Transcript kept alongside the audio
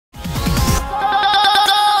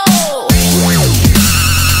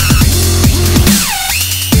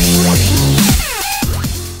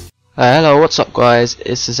Hello, what's up guys,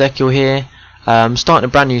 it's Ezekiel here. I'm starting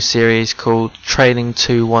a brand new series called Trading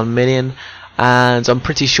to 1 million, and I'm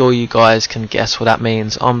pretty sure you guys can guess what that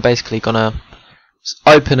means. I'm basically gonna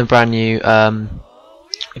open a brand new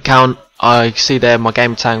account. I see there my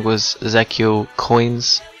game tag was Ezekiel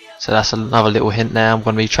coins, so that's another little hint there. I'm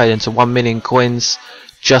gonna be trading to 1 million coins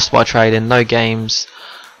just by trading, no games.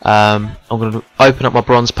 I'm gonna open up my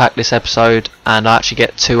bronze pack this episode, and I actually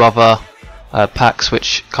get 2 other packs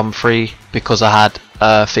which come free because I had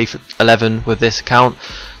FIFA 11 with this account.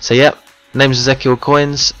 So yep, name's Ezekiel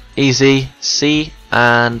Coins, easy C,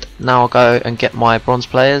 and now I'll go and get my bronze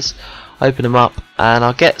players, open them up, and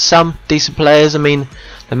I'll get some decent players. I mean,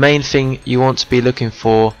 the main thing you want to be looking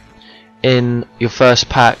for in your first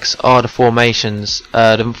packs are the formations.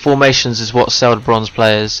 The formations is what sell the bronze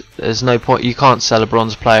players. There's no point, you can't sell a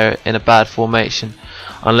bronze player in a bad formation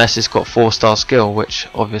unless it's got 4-star skill, which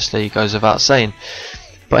obviously goes without saying.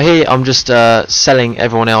 But here I'm just selling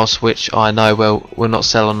everyone else which I know will not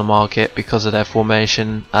sell on the market because of their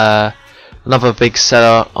formation. Another big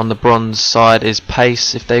seller on the bronze side is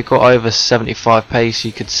pace. If they've got over 75 pace,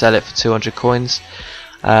 you could sell it for 200 coins.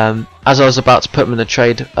 As I was about to put them in the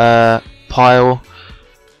trade pile,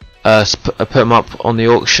 put them up on the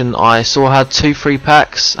auction, I saw I had 2 free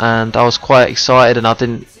packs, and I was quite excited, and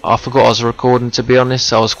I forgot I was recording, to be honest,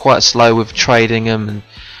 so I was quite slow with trading them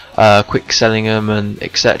and quick selling them and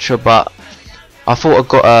etc. But I thought I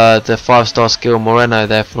got the 5-star skill Moreno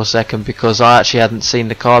there for a second because I actually hadn't seen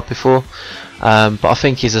the card before, but I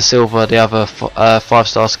think he's a silver, the other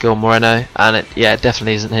 5-star skill Moreno, and it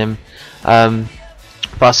definitely isn't him.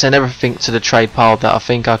 But I sent everything to the trade pile that I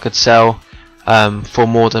think I could sell for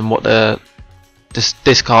more than what the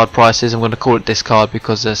discard price is. I'm going to call it discard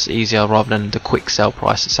because it's easier rather than the quick sell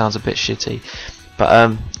price. It sounds a bit shitty.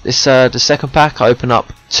 But this the second pack, I open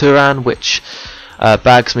up Turan, which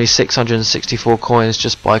bags me 664 coins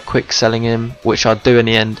just by quick selling him, which I do in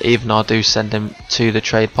the end, even though I do send him to the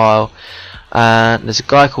trade pile. And there's a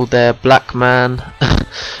guy called there, Black Man,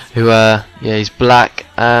 who he's black.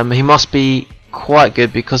 He must be quite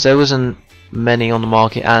good because there wasn't many on the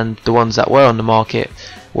market, and the ones that were on the market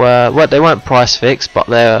they weren't price fixed, but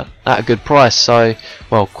they're at a good price. So,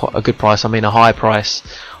 well, quite a good price, I mean a high price.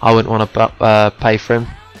 I wouldn't want to pay for him.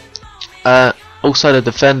 Also the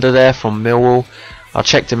defender there from Millwall, I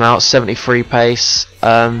checked him out, 73 pace,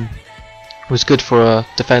 was good for a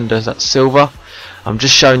defender that's silver. I'm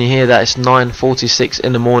just showing you here that it's 9:46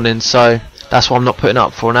 in the morning, so that's why I'm not putting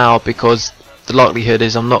up for an hour, because the likelihood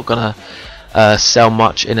is I'm not gonna sell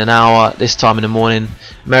much in an hour this time in the morning.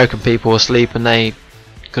 American people are asleep and they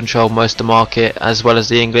control most of the market, as well as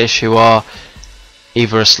the English, who are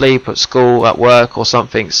either asleep at school, at work or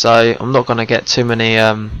something. So I'm not going to get too many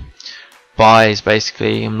buys.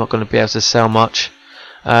 Basically, I'm not going to be able to sell much,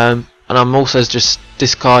 and I'm also just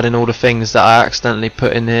discarding all the things that I accidentally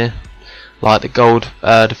put in here, like the gold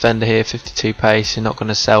defender here, 52 pace. You're not going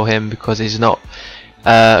to sell him because he's not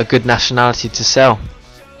a good nationality to sell.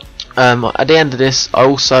 At the end of this, I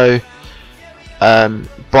also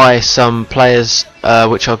buy some players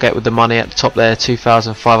which I'll get with the money at the top there,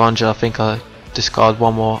 2,500. I think I discard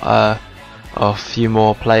one more, a few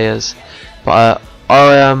more players. But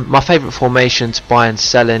my favourite formation to buy and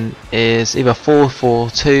selling is either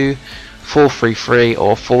 4-4-2, 4-3-3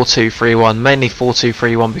 or 4-2-3-1. Mainly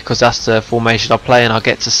 4-2-3-1 because that's the formation I play, and I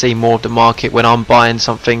get to see more of the market. When I'm buying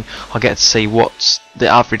something, I get to see what's the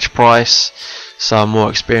average price, so I'm more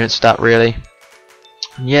experienced with that really.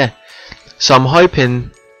 Yeah, so I'm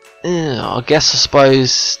hoping, I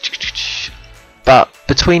suppose about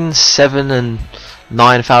between 7,000 and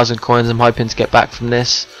 9,000 coins I'm hoping to get back from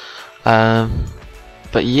this.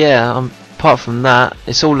 But yeah, apart from that,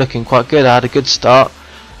 it's all looking quite good. I had a good start.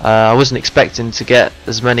 I wasn't expecting to get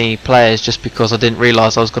as many players just because I didn't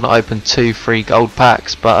realise I was going to open 2 free gold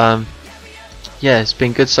packs, but yeah, it's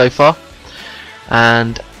been good so far.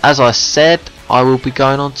 And as I said, I will be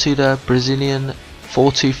going on to the Brazilian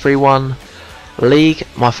 4-2-3-1 league,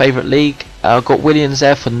 my favourite league. I got Williams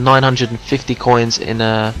there for 950 coins in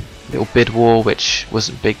a little bid war, which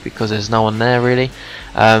wasn't big because there's no one there really.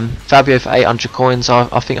 Fabio for 800 coins.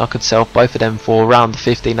 I think I could sell both of them for around the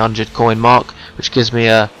 1,500 coin mark, which gives me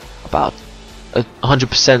about a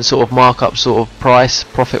 100% sort of markup sort of price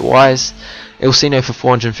profit wise. Ilsino for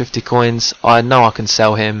 450 coins. I know I can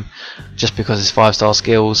sell him just because it's 5-star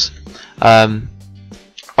skills.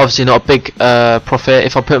 Obviously not a big profit.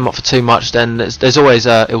 If I put them up for too much, then there's always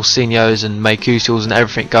Ilsinos and Maykusials and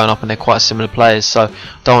everything going up, and they're quite similar players, so I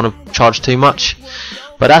don't want to charge too much.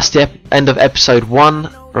 But that's the end of episode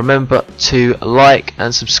 1. Remember to like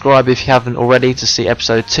and subscribe if you haven't already to see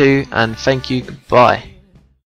episode 2, and thank you, goodbye.